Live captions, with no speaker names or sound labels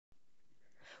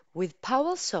With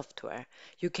Powell Software,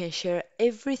 you can share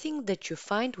everything that you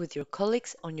find with your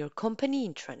colleagues on your company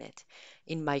intranet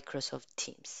in Microsoft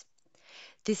Teams.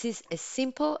 This is as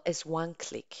simple as one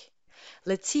click.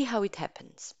 Let's see how it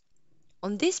happens.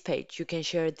 On this page, you can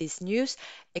share this news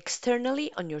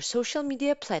externally on your social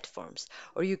media platforms,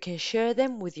 or you can share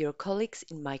them with your colleagues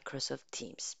in Microsoft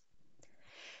Teams.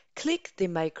 Click the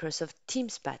Microsoft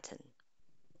Teams button.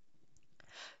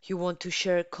 You want to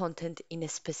share content in a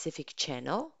specific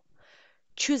channel?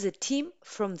 Choose a team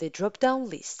from the drop-down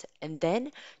list and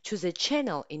then choose a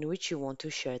channel in which you want to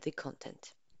share the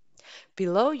content.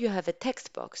 Below you have a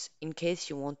text box in case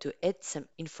you want to add some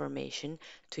information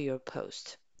to your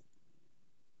post.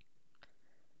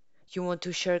 You want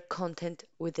to share content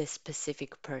with a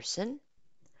specific person?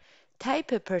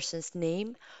 Type a person's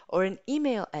name or an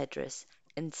email address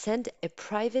and send a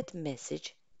private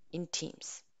message in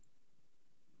Teams.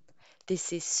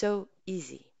 This is so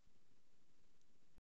easy.